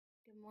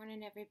Good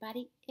morning,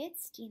 everybody.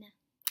 It's Gina,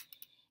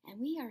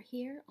 and we are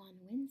here on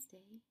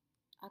Wednesday,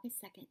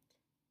 August 2nd,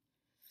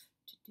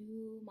 to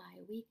do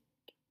my week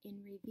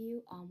in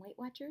review on Weight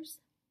Watchers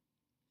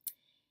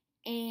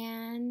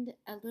and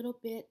a little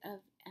bit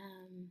of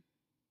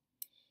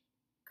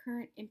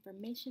current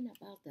information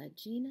about the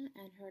Gina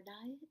and her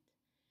diet.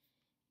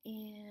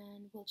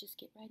 And we'll just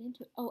get right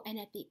into it. Oh, and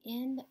at the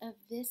end of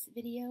this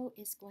video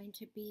is going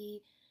to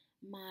be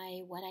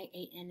my what I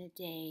ate in a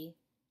day.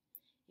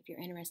 If you're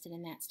interested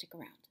in that, stick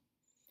around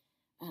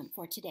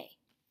for today.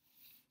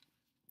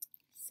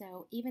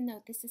 So even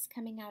though this is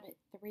coming out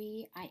at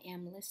 3, I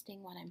am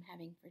listing what I'm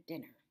having for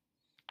dinner.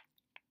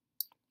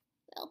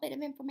 A little bit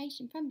of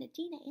information from the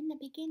Gina in the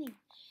beginning.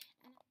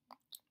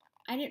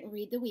 I didn't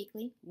read the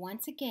weekly.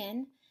 Once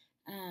again,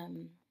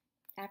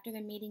 after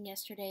the meeting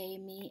yesterday,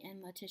 me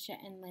and Letitia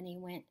and Lenny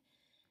went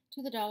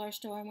to the dollar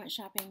store and went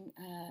shopping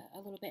a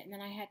little bit, and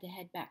then I had to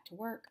head back to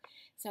work.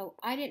 So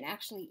I didn't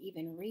actually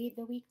even read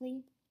the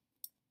weekly,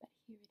 but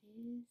here it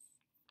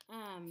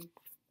is.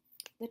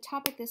 The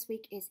topic this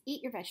week is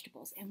eat your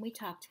vegetables, and we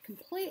talked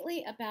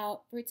completely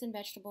about fruit and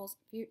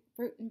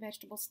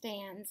vegetable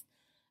stands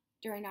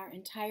during our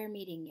entire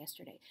meeting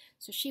yesterday.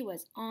 So she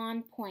was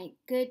on point.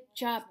 Good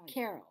job,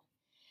 Carol.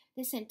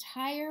 This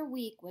entire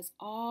week was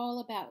all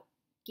about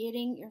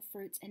getting your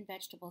fruits and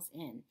vegetables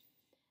in.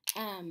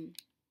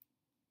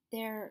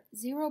 They're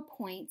 0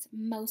 points,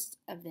 most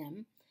of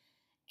them,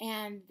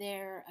 and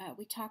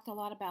we talked a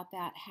lot about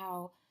that,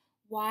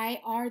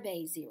 why are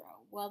they 0?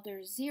 Well,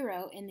 they're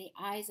 0 in the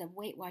eyes of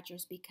Weight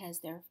Watchers because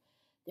they're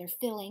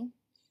filling,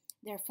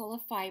 they're full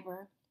of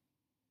fiber,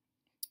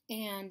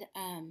 and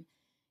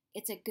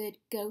it's a good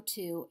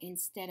go-to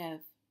instead of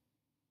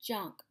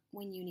junk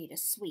when you need a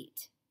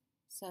sweet.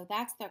 So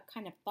that's the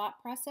kind of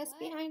thought process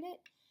behind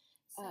it.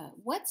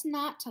 What's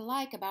not to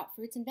like about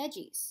fruits and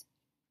veggies?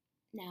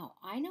 Now,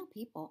 I know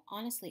people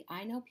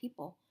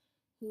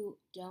who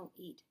don't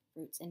eat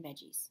fruits and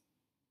veggies.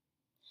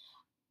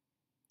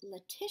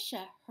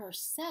 Letitia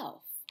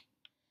herself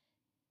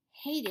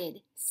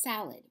hated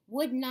salad,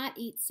 would not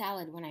eat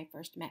salad when I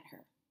first met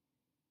her.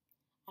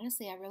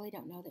 Honestly, I really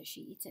don't know that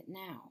she eats it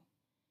now,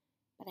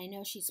 but I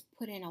know she's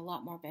put in a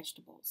lot more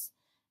vegetables.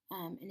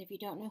 And if you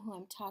don't know who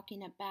I'm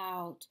talking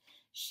about,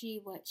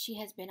 she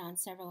has been on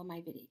several of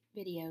my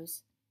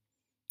videos.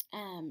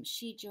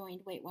 She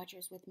joined Weight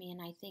Watchers with me, and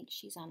I think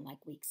she's on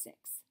like week 6.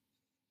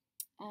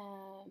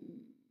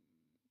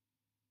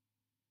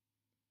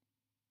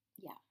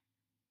 Yeah.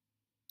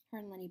 Her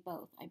and Lenny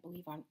both, I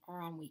believe,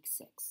 are on week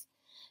 6.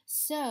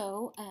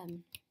 So,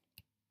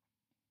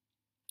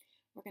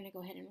 we're going to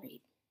go ahead and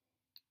read.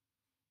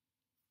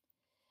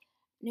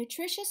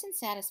 Nutritious and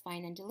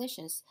satisfying and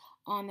delicious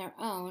on their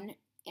own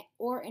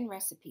or in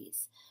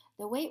recipes.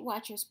 The Weight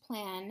Watchers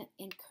plan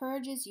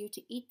encourages you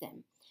to eat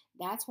them.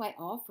 That's why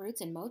all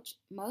fruits and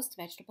most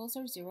vegetables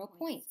are 0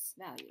 points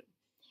value.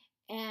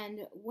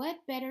 And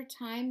what better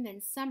time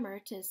than summer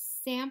to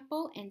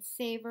sample and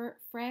savor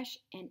fresh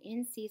and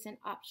in-season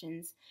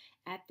options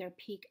at their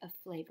peak of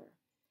flavor.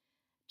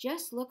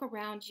 Just look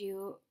around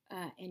you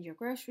in your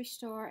grocery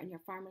store and your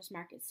farmer's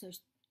market. So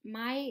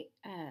my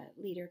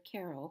leader,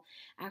 Carol,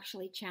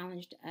 actually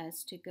challenged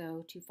us to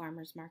go to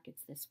farmer's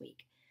markets this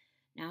week.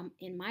 Now,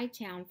 in my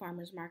town,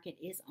 farmer's market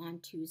is on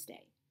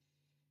Tuesday.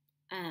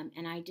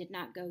 And I did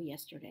not go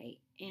yesterday.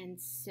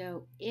 And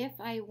so if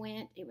I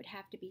went, it would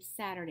have to be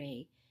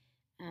Saturday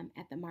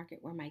at the market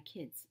where my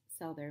kids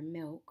sell their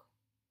milk,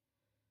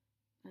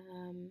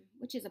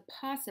 which is a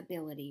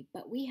possibility.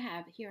 But we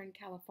have here in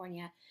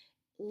California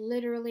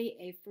literally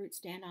a fruit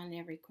stand on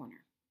every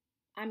corner.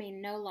 I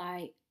mean, no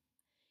lie.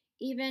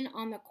 Even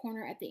on the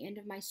corner at the end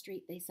of my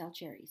street, they sell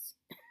cherries.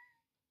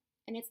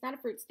 And it's not a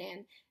fruit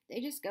stand.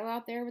 They just go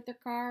out there with their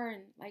car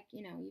and, like,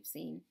 you've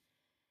seen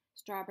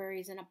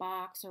strawberries in a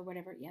box or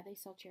whatever. Yeah, they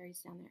sell cherries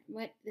down there.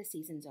 But the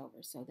season's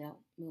over, so they'll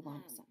move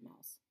on to something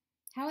else.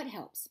 How it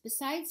helps.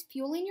 Besides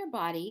fueling your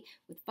body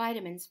with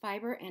vitamins,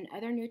 fiber, and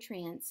other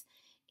nutrients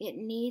it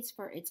needs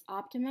for its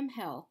optimum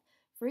health,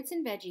 fruits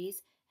and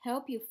veggies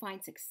help you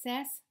find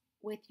success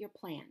with your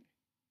plan.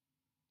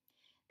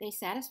 They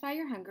satisfy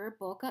your hunger,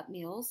 bulk up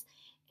meals,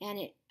 and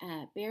it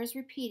bears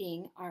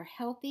repeating are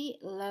healthy,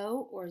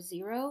 low, or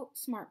 0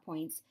 smart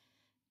point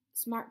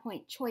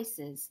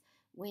choices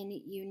when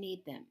you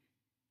need them.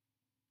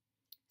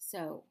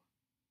 So,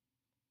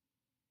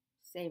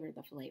 savor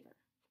the flavor.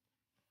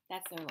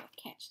 That's their little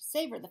catch.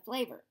 Savor the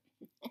flavor.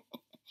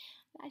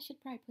 I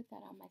should probably put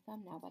that on my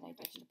thumbnail, but I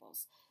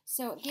vegetables.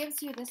 So it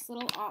gives you this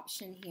little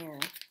option here.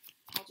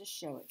 I'll just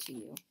show it to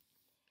you.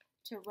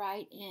 To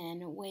write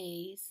in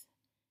ways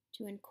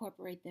to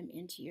incorporate them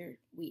into your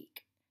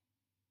week.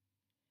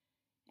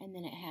 And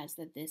then it has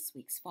this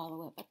week's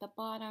follow-up at the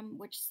bottom,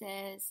 which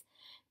says,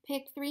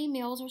 pick 3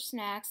 meals or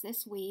snacks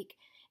this week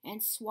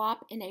and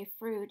swap in a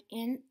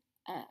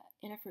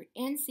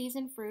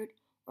in-season fruit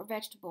or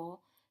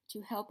vegetable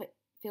to help it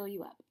fill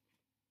you up.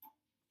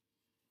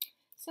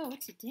 So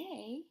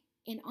today,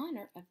 in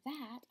honor of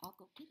that, I'll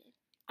go get it.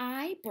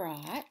 I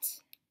brought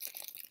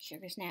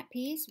sugar snap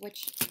peas,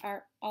 which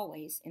are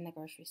always in the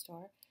grocery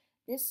store.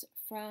 this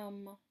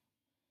from,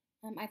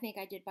 I think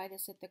I did buy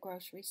this at the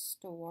grocery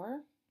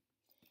store.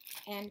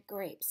 And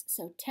grapes.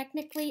 So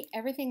technically,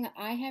 everything that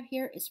I have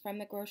here is from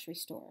the grocery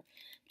store.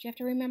 But you have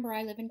to remember,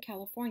 I live in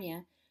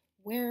California.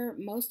 Where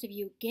most of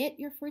you get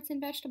your fruits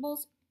and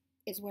vegetables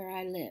is where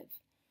I live.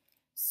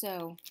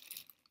 So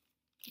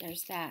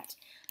there's that.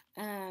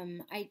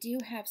 I do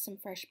have some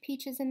fresh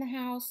peaches in the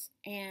house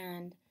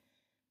and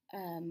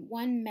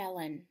one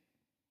melon.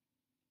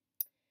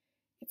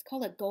 It's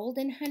called a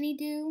golden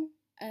honeydew.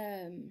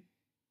 I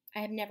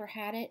have never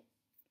had it,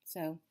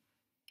 so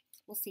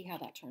we'll see how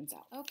that turns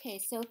out. Okay,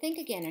 so think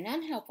again. An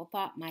unhelpful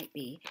thought might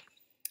be,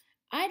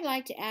 I'd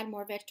like to add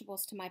more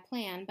vegetables to my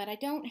plan, but I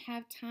don't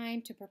have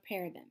time to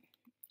prepare them.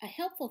 A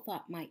helpful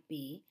thought might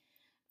be,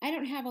 I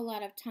don't have a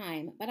lot of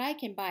time, but I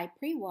can buy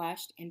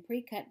pre-washed and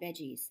pre-cut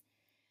veggies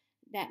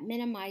that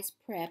minimize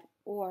prep,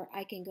 or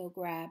I can go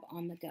grab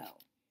on the go.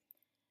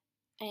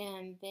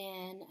 And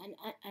then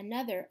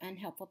another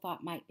unhelpful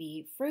thought might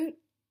be,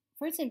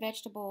 fruits and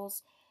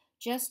vegetables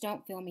just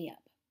don't fill me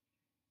up.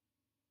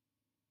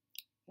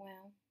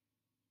 Well,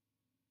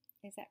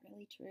 is that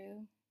really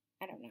true?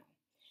 I don't know.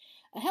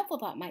 A helpful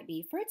thought might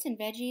be, fruits and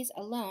veggies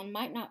alone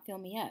might not fill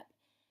me up,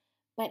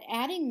 but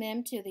adding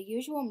them to the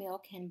usual meal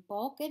can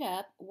bulk it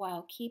up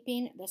while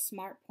keeping the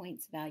smart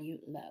points value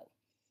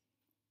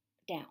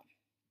down.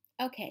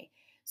 Okay,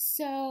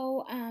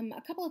 so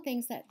a couple of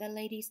things that the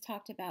ladies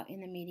talked about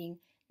in the meeting.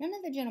 None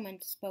of the gentlemen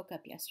spoke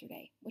up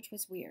yesterday, which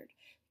was weird,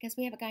 because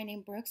we have a guy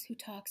named Brooks who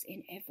talks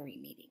in every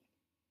meeting,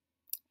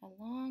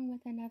 along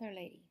with another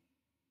lady,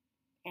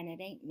 and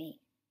it ain't me.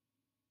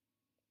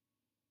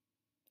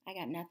 I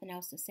got nothing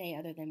else to say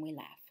other than we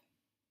laugh.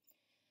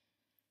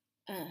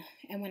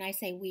 And when I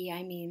say we,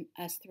 I mean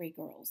us three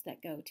girls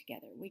that go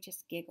together. We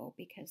just giggle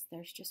because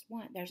there's just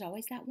one. There's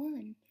always that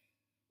one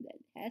that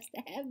has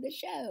to have the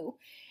show.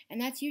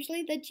 And that's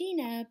usually the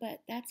Gina,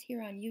 but that's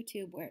here on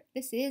YouTube where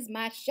this is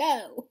my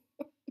show.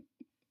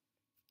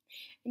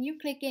 And you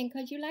click in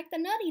because you like the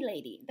nutty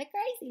lady, the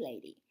crazy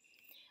lady.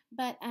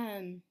 But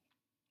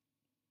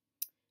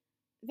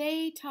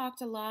they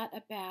talked a lot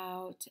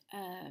about,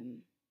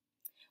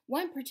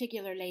 one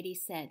particular lady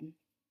said,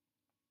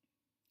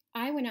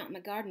 I went out in the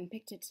garden,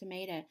 picked a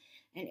tomato,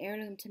 an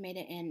heirloom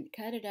tomato, and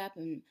cut it up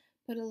and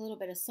put a little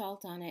bit of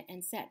salt on it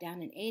and sat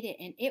down and ate it.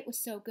 And it was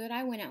so good,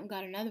 I went out and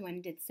got another one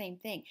and did the same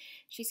thing.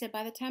 She said,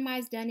 by the time I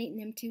was done eating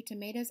them 2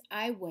 tomatoes,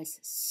 I was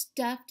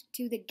stuffed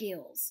to the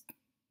gills.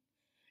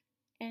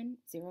 And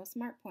 0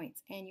 smart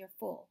points, and you're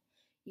full.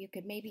 You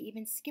could maybe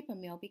even skip a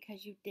meal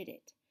because you did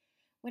it.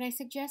 Would I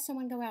suggest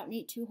someone go out and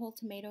eat 2 whole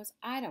tomatoes?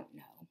 I don't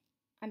know.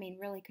 I mean,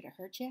 really, could it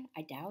hurt you?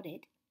 I doubt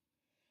it.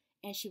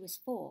 And she was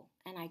full,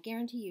 and I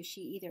guarantee you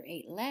she either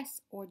ate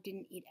less or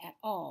didn't eat at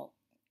all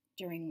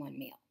during one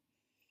meal.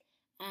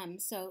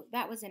 So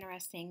that was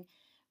interesting,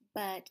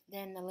 but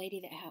then the lady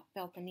that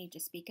felt the need to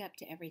speak up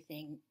to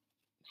everything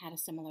had a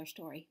similar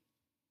story,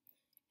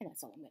 and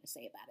that's all I'm going to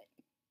say about it.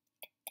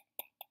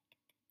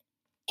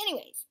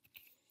 Anyways,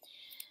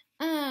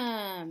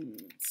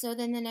 so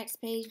then the next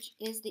page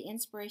is the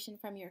inspiration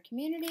from your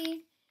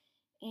community,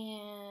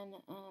 and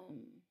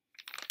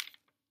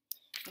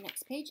the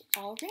next page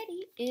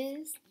already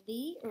is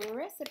the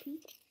recipe.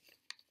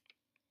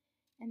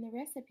 And the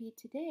recipe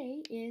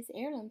today is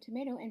heirloom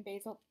tomato and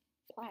basil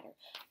platter.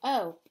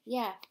 Oh,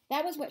 yeah,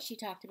 that was what she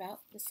talked about,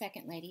 the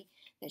second lady,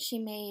 that she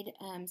made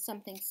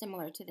something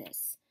similar to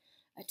this.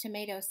 A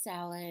tomato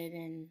salad,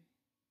 and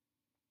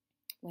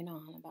went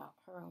on about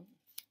her own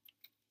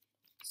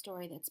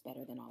story that's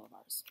better than all of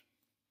ours.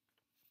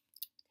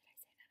 Did I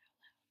say that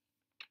out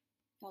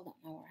loud? Y'all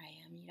don't know where I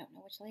am. You don't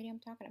know which lady I'm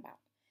talking about.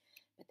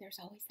 But there's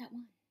always that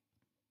one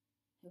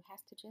who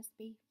has to just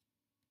be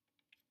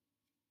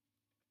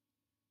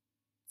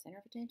center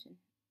of attention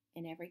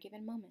in every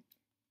given moment.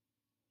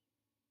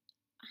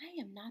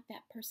 I am not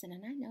that person,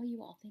 and I know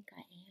you all think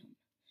I am,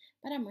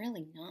 but I'm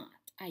really not.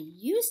 I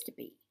used to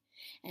be,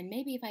 and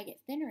maybe if I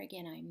get thinner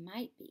again, I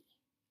might be.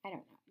 I don't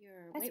know.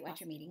 Your Weight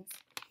Watcher meetings.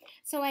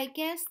 So I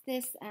guess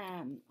this,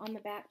 on the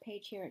back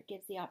page here, it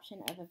gives the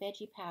option of a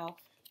Veggie Pal,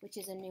 which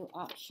is a new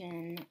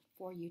option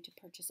for you to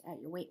purchase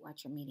at your Weight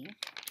Watcher meeting.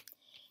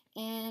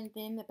 And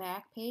then the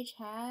back page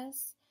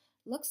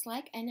looks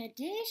like an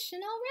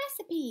additional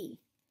recipe,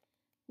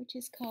 which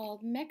is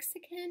called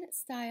Mexican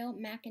Style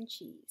Mac and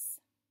Cheese.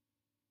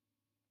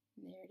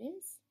 And there it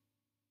is.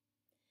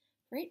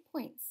 For 8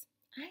 points.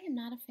 I am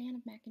not a fan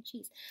of mac and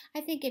cheese.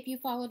 I think if you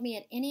followed me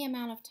at any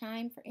amount of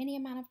time, for any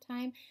amount of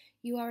time,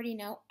 you already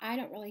know I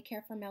don't really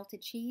care for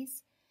melted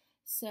cheese.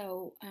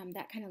 So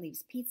that kind of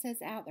leaves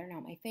pizzas out. They're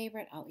not my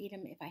favorite. I'll eat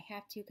them if I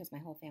have to because my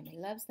whole family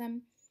loves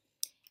them.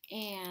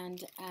 And,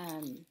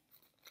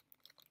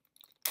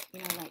 you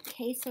know, like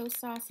queso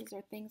sauces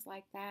or things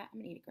like that. I'm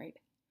going to eat a grape.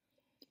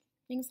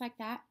 Things like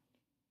that.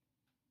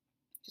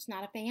 Just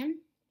not a fan.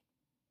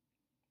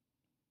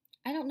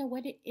 I don't know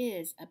what it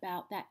is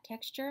about that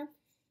texture.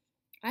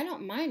 I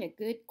don't mind a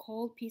good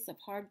cold piece of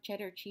hard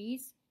cheddar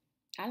cheese.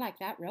 I like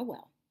that real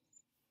well.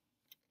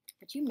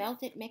 But you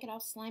melt it, make it all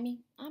slimy.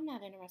 I'm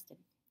not interested.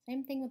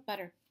 Same thing with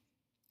butter.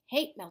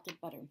 Hate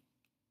melted butter.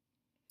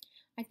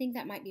 I think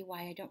that might be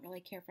why I don't really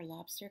care for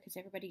lobster, because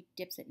everybody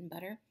dips it in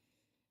butter.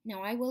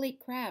 Now, I will eat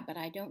crab, but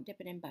I don't dip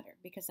it in butter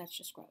because that's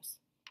just gross.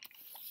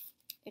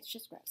 It's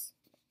just gross.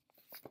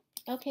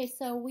 Okay,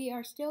 so we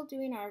are still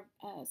doing our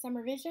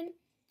summer vision,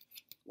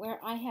 where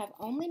I have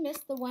only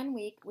missed the 1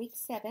 week, week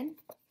 7.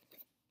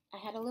 I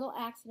had a little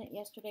accident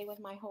yesterday with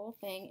my whole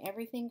thing.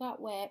 Everything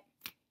got wet.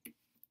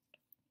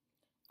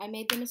 I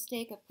made the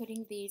mistake of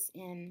putting these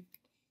in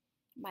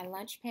my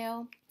lunch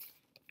pail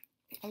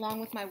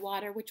along with my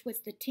water, which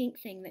was the Tink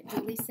thing that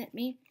Julie sent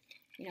me.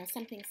 You know,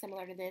 something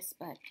similar to this,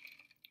 but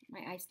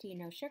my iced tea,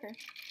 no sugar.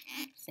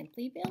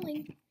 Simply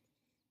Billy.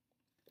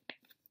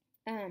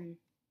 And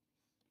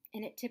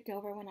it tipped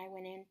over when I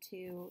went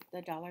into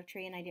the Dollar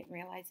Tree and I didn't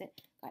realize it.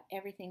 Got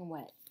everything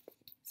wet.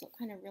 So it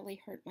kind of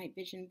really hurt my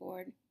vision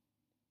board.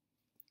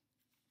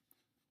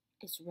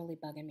 It's really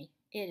bugging me.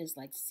 It is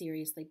like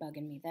seriously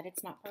bugging me that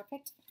it's not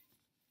perfect.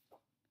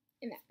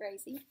 Isn't that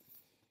crazy?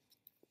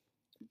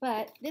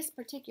 But this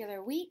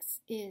particular week's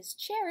is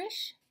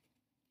Cherish.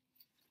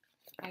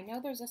 I know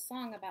there's a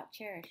song about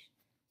Cherish.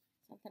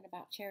 Something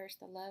about Cherish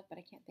the Love, but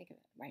I can't think of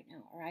it right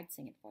now, or I'd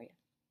sing it for you.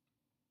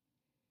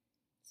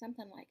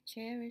 Something like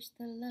Cherish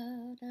the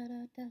Love, da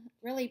da da.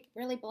 Really,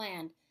 really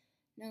bland.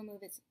 No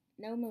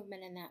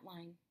movement in that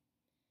line.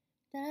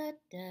 Da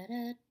da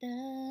da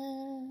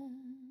da.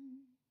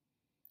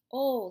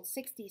 Old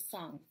 60s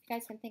song. You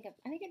guys can think of,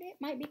 I think it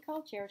might be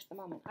called Cherish the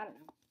Moment. I don't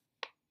know.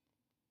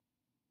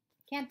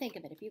 Can't think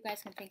of it. If you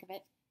guys can think of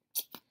it,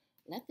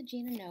 let the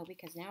Gina know,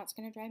 because now it's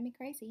going to drive me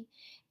crazy.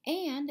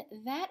 And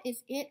that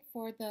is it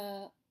for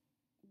the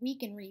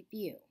week in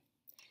review.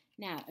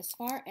 Now, as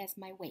far as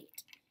my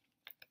weight,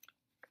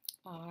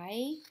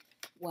 I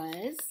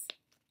was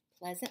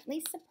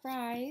pleasantly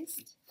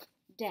surprised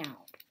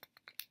down.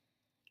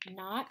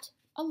 Not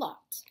a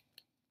lot.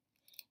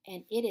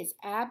 And it is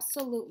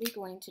absolutely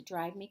going to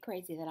drive me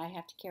crazy that I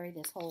have to carry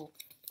this whole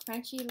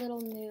crunchy little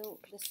new,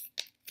 this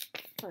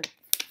for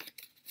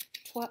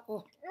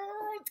 12,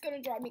 it's going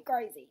to drive me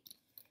crazy.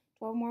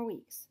 12 more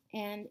weeks.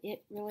 And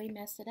it really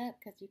messed it up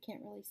because you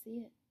can't really see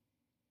it.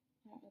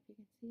 I don't know if you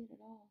can see it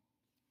at all.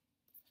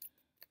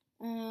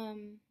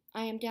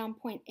 I am down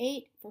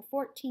 0.8 for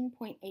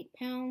 14.8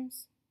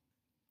 pounds.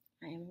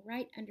 I am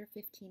right under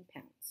 15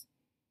 pounds.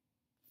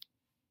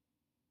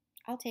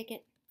 I'll take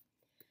it.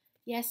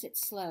 Yes,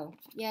 it's slow.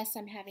 Yes,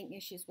 I'm having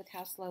issues with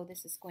how slow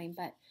this is going,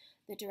 but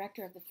the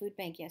director of the food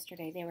bank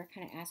yesterday, they were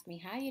kind of asking me,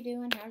 how you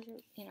doing?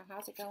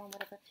 How's it going?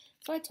 Whatever.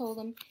 So I told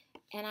them,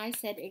 and I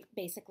said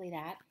basically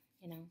that,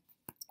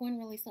 it's going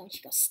really slow. And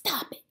she goes,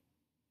 stop it.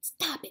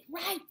 Stop it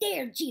right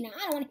there, Gina.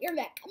 I don't want to hear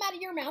that come out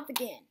of your mouth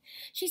again.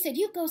 She said,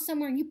 you go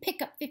somewhere and you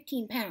pick up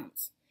 15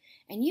 pounds,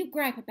 and you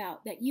gripe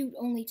about that you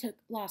only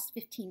lost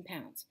 15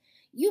 pounds.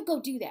 You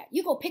go do that.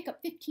 You go pick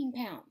up 15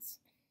 pounds.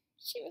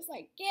 She was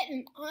like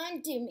getting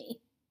on to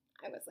me.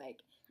 I was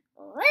like,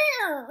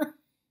 rare.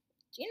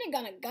 Gina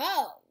gonna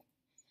go.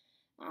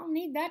 I don't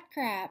need that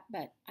crap.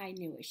 But I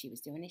knew what she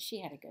was doing, and she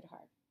had a good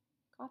heart.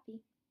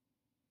 Coffee.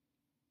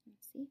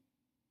 Let's see.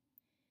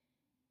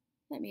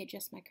 Let me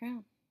adjust my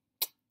crown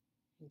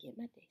and get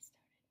my day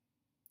started.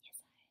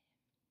 Yes, I am.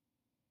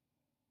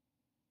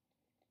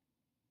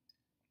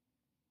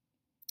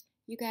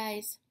 You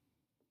guys,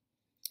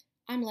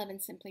 I'm loving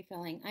Simply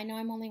Filling. I know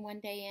I'm only 1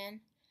 day in.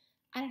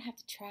 I don't have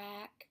to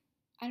track.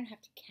 I don't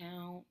have to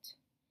count.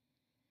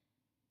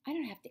 I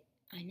don't have to,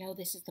 I know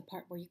this is the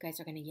part where you guys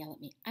are going to yell at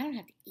me. I don't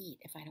have to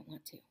eat if I don't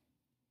want to.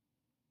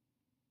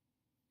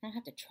 I don't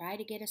have to try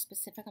to get a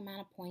specific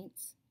amount of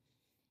points.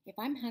 If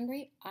I'm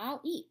hungry, I'll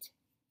eat.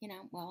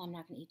 Well, I'm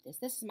not going to eat this.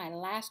 This is my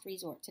last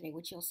resort today,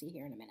 which you'll see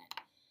here in a minute.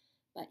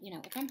 But,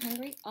 if I'm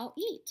hungry, I'll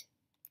eat.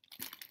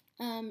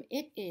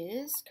 It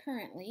is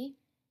currently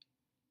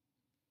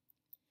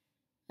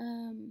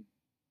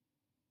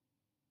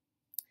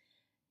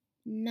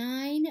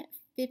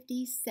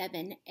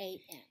 9:57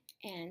 a.m.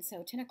 And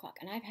so 10 o'clock.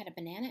 And I've had a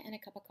banana and a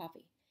cup of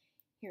coffee.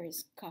 Here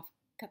is cup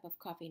of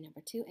coffee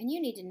number 2. And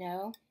you need to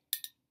know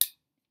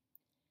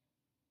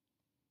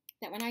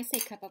that when I say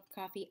cup of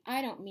coffee,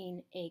 I don't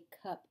mean a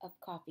cup of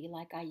coffee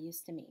like I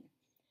used to mean.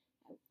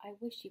 I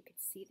wish you could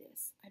see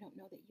this. I don't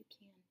know that you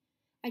can.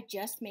 I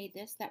just made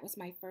this. That was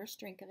my first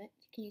drink of it.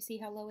 Can you see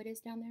how low it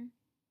is down there?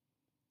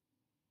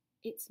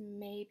 It's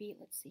maybe,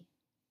 let's see.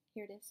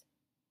 Here it is.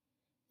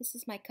 This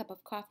is my cup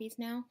of coffees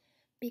now,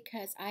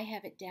 because I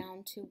have it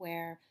down to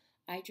where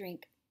I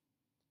drink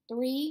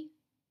 3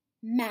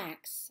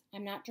 max.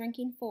 I'm not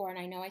drinking 4, and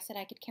I know I said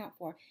I could count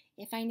 4.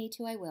 If I need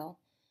to, I will.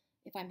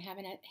 If I'm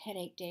having a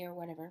headache day or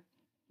whatever.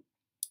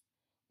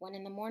 1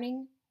 in the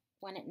morning,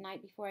 1 at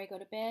night before I go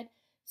to bed.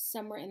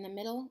 Somewhere in the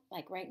middle,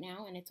 like right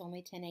now, and it's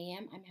only 10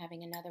 a.m., I'm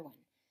having another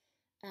one.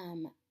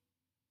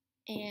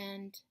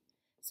 And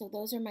so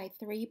those are my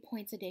 3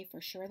 points a day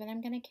for sure that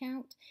I'm going to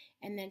count.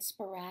 And then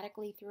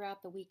sporadically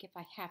throughout the week if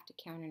I have to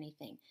count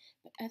anything.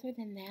 But other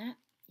than that,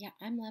 yeah,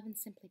 I'm loving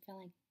Simply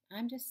Filling.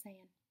 I'm just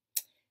saying.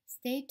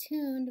 Stay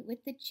tuned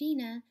with the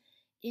Gina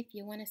if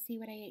you want to see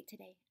what I ate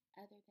today.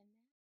 Other than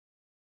that,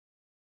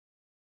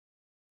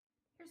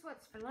 here's Here's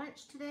what's for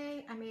lunch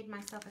today. I made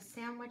myself a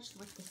sandwich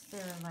with the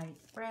Cereally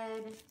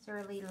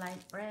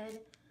Light bread.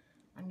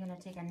 I'm going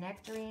to take a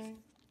nectarine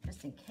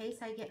just in case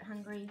I get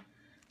hungry.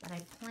 But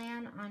I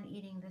plan on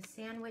eating the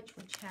sandwich,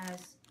 which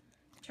has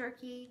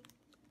turkey,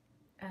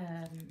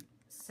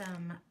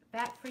 some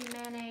fat-free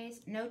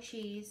mayonnaise, no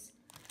cheese,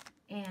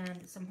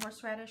 and some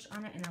horseradish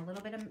on it, and a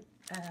little bit of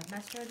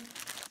mustard,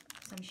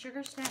 some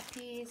sugar snap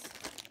peas,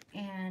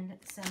 and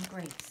some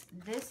grapes.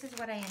 This is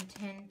what I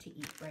intend to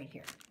eat right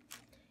here.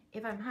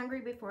 If I'm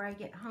hungry before I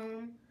get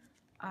home,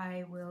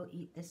 I will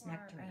eat this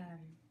nectarine.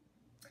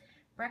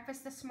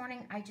 Breakfast this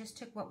morning, I just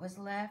took what was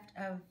left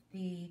of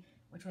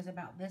which was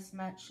about this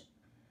much,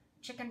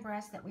 chicken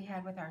breast that we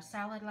had with our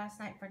salad last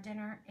night for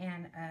dinner,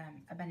 and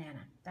a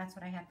banana. That's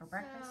what I had for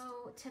breakfast.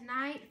 So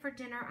tonight for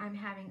dinner, I'm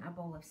having a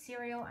bowl of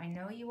cereal. I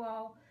know you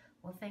all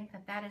will think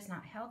that that is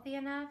not healthy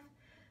enough,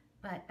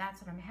 but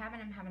that's what I'm having.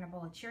 I'm having a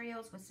bowl of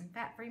Cheerios with some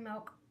fat-free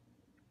milk.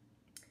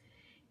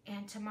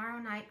 And tomorrow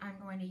night, I'm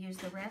going to use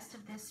the rest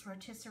of this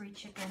rotisserie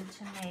chicken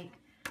to make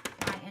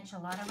my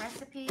enchilada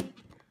recipe,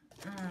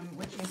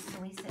 which is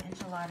Salisa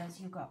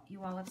enchiladas.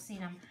 You all have seen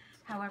them.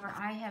 However,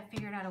 I have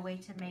figured out a way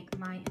to make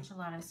my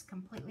enchiladas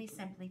completely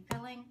simply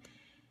filling,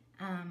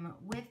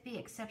 with the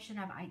exception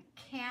of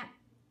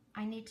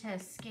I need to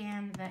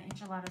scan the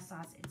enchilada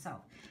sauce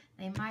itself.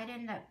 They might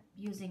end up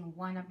using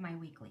one of my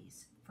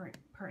weeklies per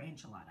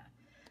enchilada,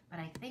 but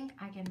I think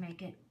I can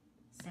make it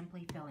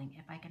simply filling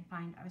if I can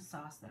find a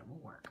sauce that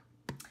will work.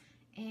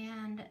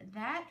 And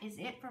that is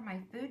it for my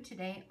food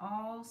today,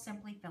 all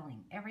simply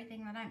filling.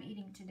 Everything that I'm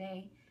eating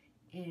today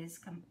is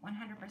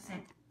 100%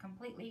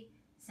 completely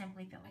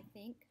simply filling, I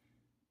think.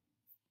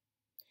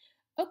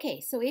 Okay,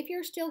 so if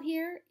you're still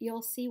here,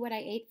 you'll see what I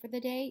ate for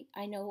the day.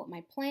 I know what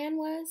my plan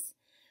was.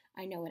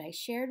 I know what I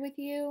shared with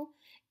you.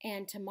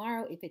 And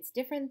tomorrow, if it's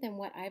different than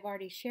what I've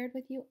already shared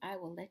with you, I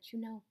will let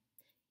you know.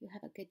 You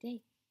have a good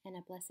day and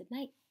a blessed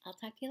night. I'll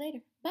talk to you later.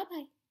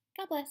 Bye-bye.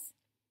 God bless.